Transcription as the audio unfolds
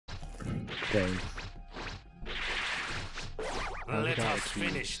things. Let us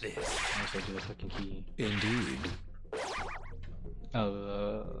finish this. I should do a fucking key. Indeed.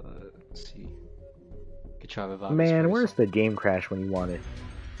 Let's see. Could try revive Man, this where's the game crash when you want it?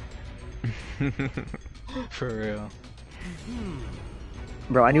 For real.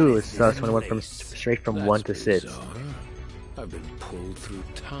 Bro, I knew it was sus when it went from straight from 1 to 6. Bizarre. I've been pulled through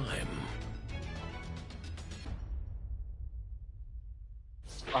time.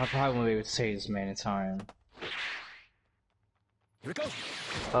 I probably won't be able to save this man in time. Here we go.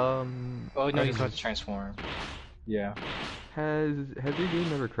 Oh no, he's about to transform. Yeah. Has your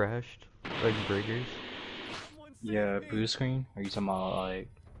game ever crashed? Like Breakers? Yeah, blue screen? Are you talking about like...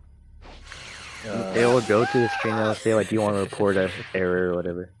 They will go to the screen and they'll say like, do you want to report a error or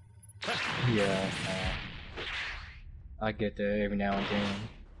whatever. Yeah, I get that every now and then.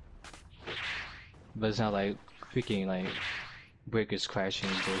 But it's not like freaking like breakers crashing,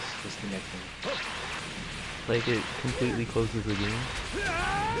 just disconnecting. Like it completely closes the game?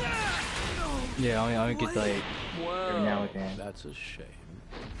 Yeah, I only get like every now and then. That's a shame.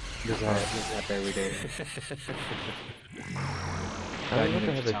 Does happen every day. I would love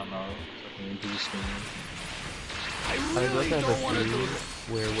to have a I'd love to have a feud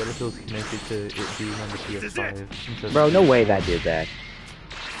where what if it was connected to it being on the PS5? Bro, no way that did that.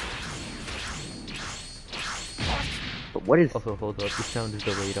 But what is... Also, hold up, the sound is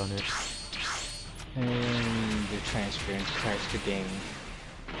delayed on it. And the transference crashed the game.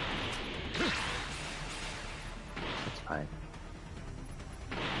 That's fine.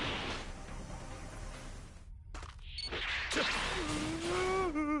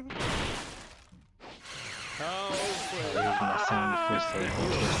 My sound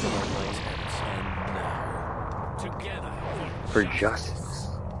Together for justice.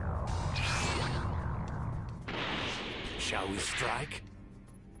 Shall we strike?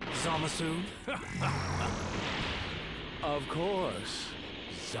 Zamasu? Of course,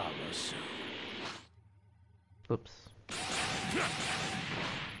 Zamasu. Oops.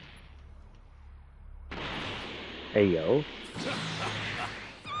 Hey yo.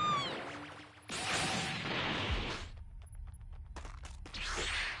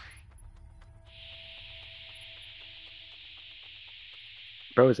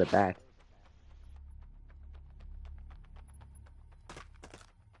 Bro is a bat.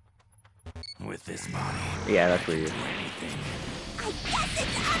 With this body. Yeah, that's weird.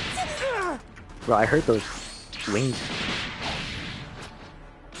 Bro, I heard those wings.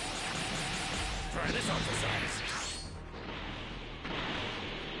 Try this on for size.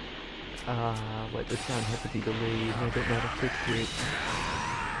 What, the sound had to be delayed, and I don't know how to fix it.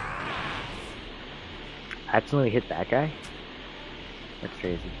 Accidentally hit that guy? That's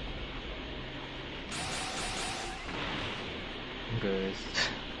crazy. Good.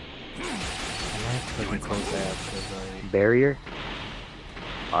 I might fucking close that because like... Barrier?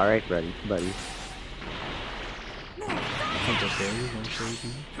 Alright, buddy. I think the barrier won't save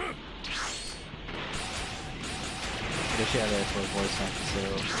you. They should have that for voice acting, so...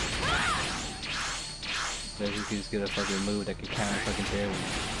 So if you could just get a fucking move that could counter fucking barrier.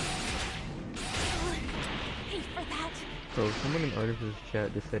 Bro, someone in Artifice's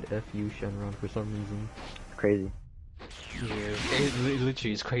chat just said F you Shenron for some reason. Crazy. Yeah, it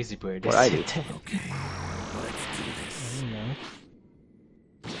literally is crazy, bro. What I do? Okay, let's do this. I don't know.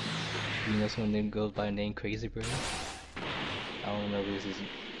 You know someone named goes by the name Crazy Bro? I don't know if this is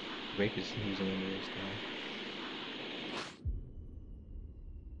Breaker's username is now.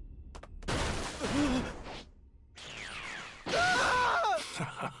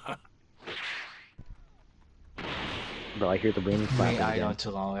 Bro, I hear the wings I flapping don't again.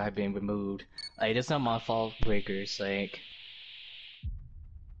 too long. I've been removed. Like, it's not my fault, Breakers. Like,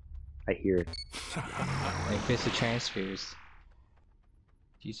 I hear it. like fix the transfers.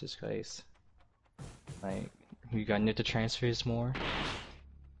 Jesus Christ. Like, you got need the transfers more?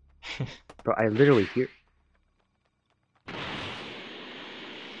 Bro, I literally hear...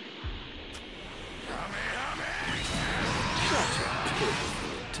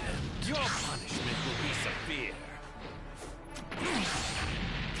 Your punishment will be severe.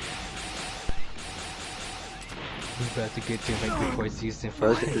 We about to get to like before season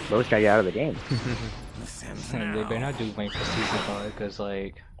Bro, 5. let's try to get out of the game. They better not do wait for season 5, cause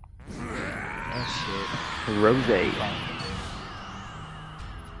like... Oh shit. Rose.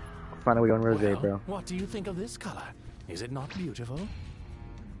 Finally going Rose, Well, bro. what do you think of this color? Is it not beautiful?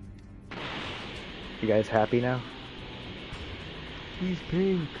 You guys happy now? He's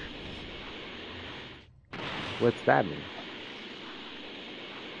pink! What's that mean?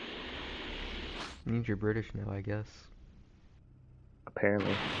 Means you're British now, I guess.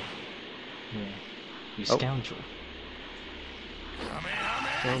 Apparently. Yeah. You Oh. scoundrel.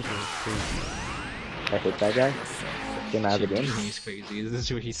 Scoundrel is crazy. I hate that guy. Let's get him out of the Shit, game. he's crazy. This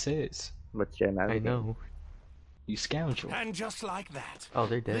is what he says. Let's get him out of I the game. know. You scoundrel. And just like that, Oh,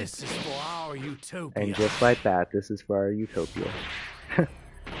 they're dead. this is for our utopia. And just like that, this is for our utopia.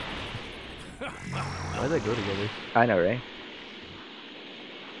 Why'd they go together? I know, right?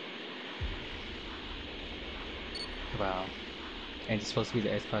 Wow. And it's supposed to be the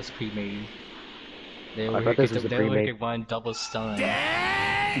Xbox pre-made. They I over thought here this was a they over here pre-made. get one double stun.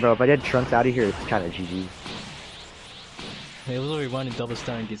 Bro, if I get Trunks out of here, it's kind of GG. They was over running double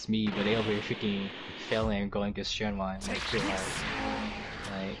stun against me, but they over here freaking failing and going against Shenwan. Like,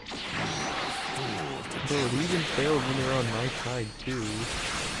 Bro, he even failed when they were on my side too.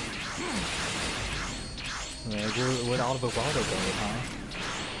 where'd Oliver Waldo go, huh?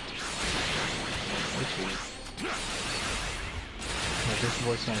 This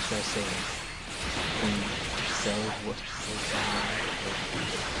voice line should I say?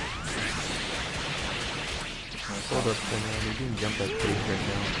 Hold up, man. They're doing jump at pace right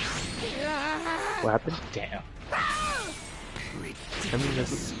now. What happened? Damn. I mean,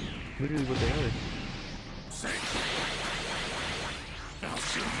 that's literally what they are.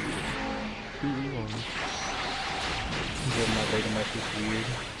 2v1. But my Vega match was weird.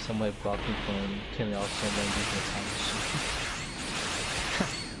 Somebody blocked me from killing off someone using a time machine.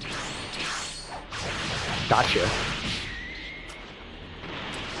 Gotcha.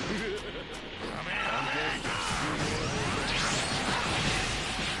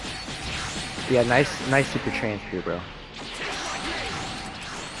 Yeah, nice super transfer, bro.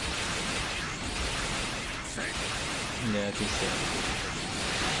 Yeah, I think so.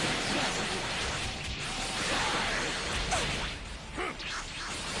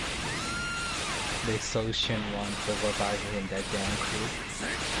 They so Shenwan for reviving that damn crew.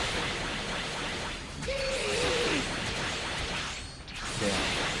 Yeah,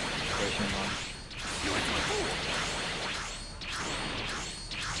 version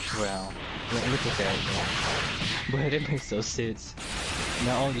 1. Wow, look at that, man. But it makes no sense.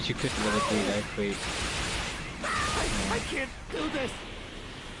 Not only did you cook level 3 that quick. I can't do this.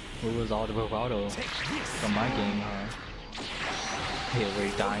 What was all the bravado from my game, huh? Yeah,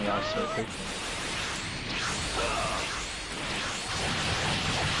 we're dying out so quickly.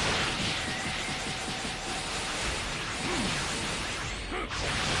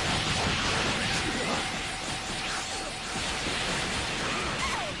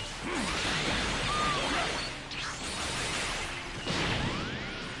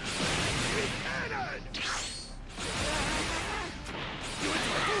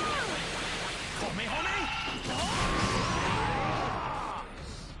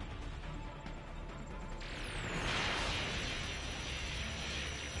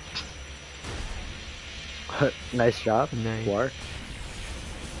 Nice job, Nice. War.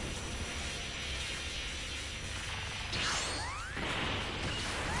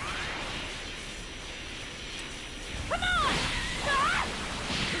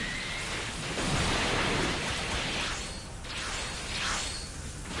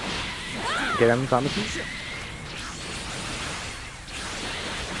 Get him, Thomas.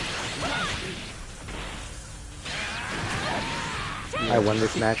 I won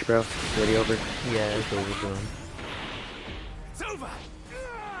this match, bro. It's already over. Yeah, it's over for him. It's over.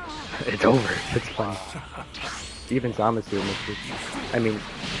 It's over. It's fun. Even Zamasu missed it. I mean,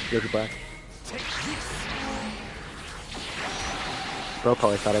 Yogi Black. Bro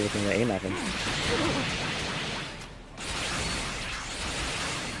probably thought I was gonna aim at him.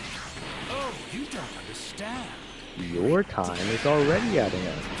 Oh, you don't understand. Your time is already at an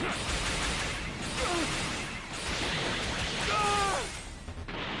end.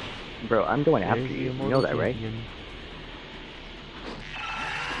 Bro, I'm going after There's the you. You immortal know that, right? champion.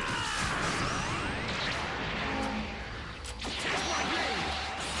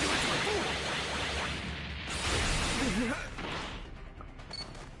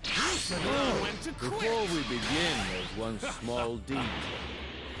 Before we begin, there's one small detail.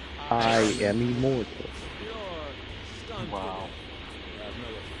 I am immortal. Your stunt Wow. will have no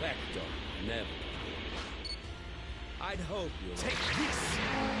effect on never. I'd hope you'll take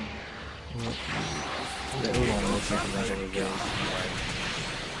Everyone looks like another revenge.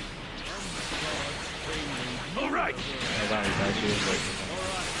 All right. Oh wow, he's actually working.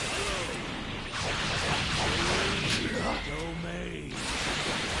 Domain.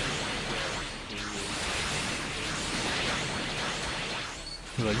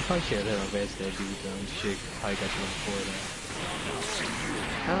 Well, you probably should have advanced that dude though. You should probably got you before that.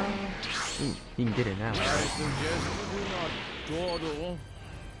 He can get it now. I suggest you do not dawdle.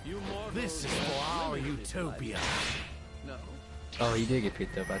 You mortals This is have for our limited utopia. life. No. Oh, he did get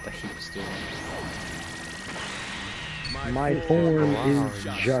picked up. I thought he was doing. My form is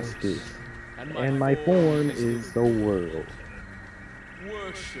justice. justice, and my form is the world.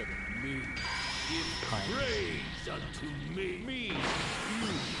 Worship me. Give Times. praise unto me. Me, you,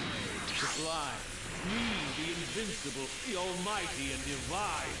 sublime. Me, the invincible, the almighty and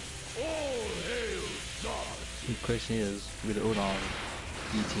divine. All hail God. The question is, will it hold on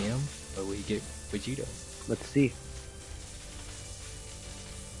ETM or will he get Vegito? Let's see.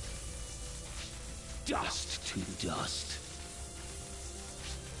 Dust to dust.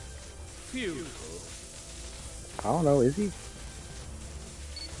 Futile. I don't know, is he?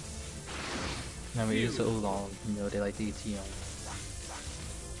 I mean, it's so long, you know, they like the ETM.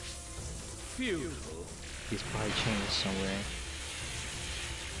 Futile. He's probably changed somewhere.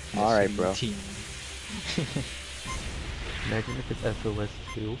 Alright, bro. Team. Imagine if it's SOS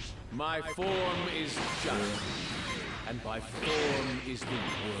 2. My form is just, and my form is the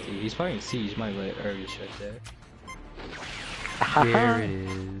world. He's probably in Siege, might let early shut that. There it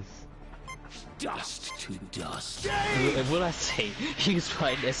is. Dust to dust. What I say? He was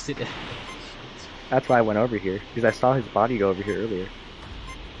probably nested in. That's why I went over here, because I saw his body go over here earlier.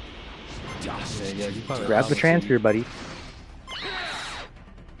 Dust. Yeah, you probably Grab the transfer, buddy.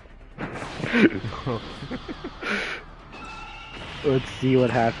 Let's see what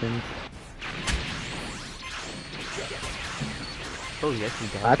happens. Oh yes, he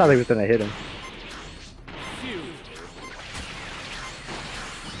got I thought they was gonna hit him. Futile.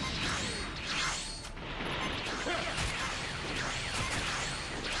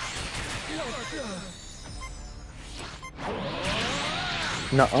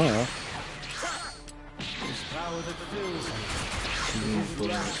 Nuh-uh. This power that fills me. Team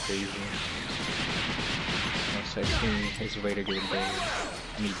Bullying is crazy. Once I seen his Raider getting bullied,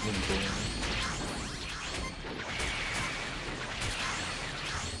 I mean, him bullying.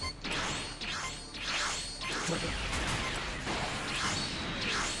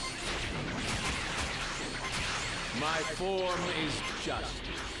 My form is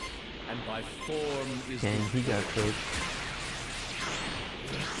justice, and my form is and he got cooked.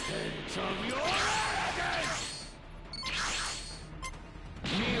 the of your arrogance.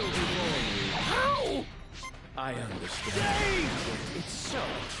 Kneel before me. How? I understand. It's so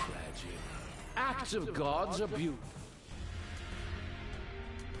tragic. Acts of God's abuse.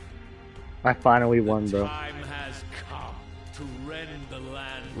 I finally won, bro. Time has come to rend the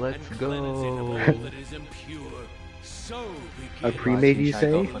land Let's and cleanse it of all go. that is impure. So A begin pre-made, you Try to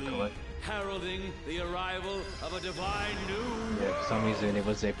go say? for collect. heralding the arrival of a divine new Yeah, for some reason it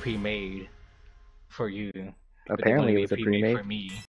was a pre-made for you. But Apparently they it was a pre-made pre-made. for me.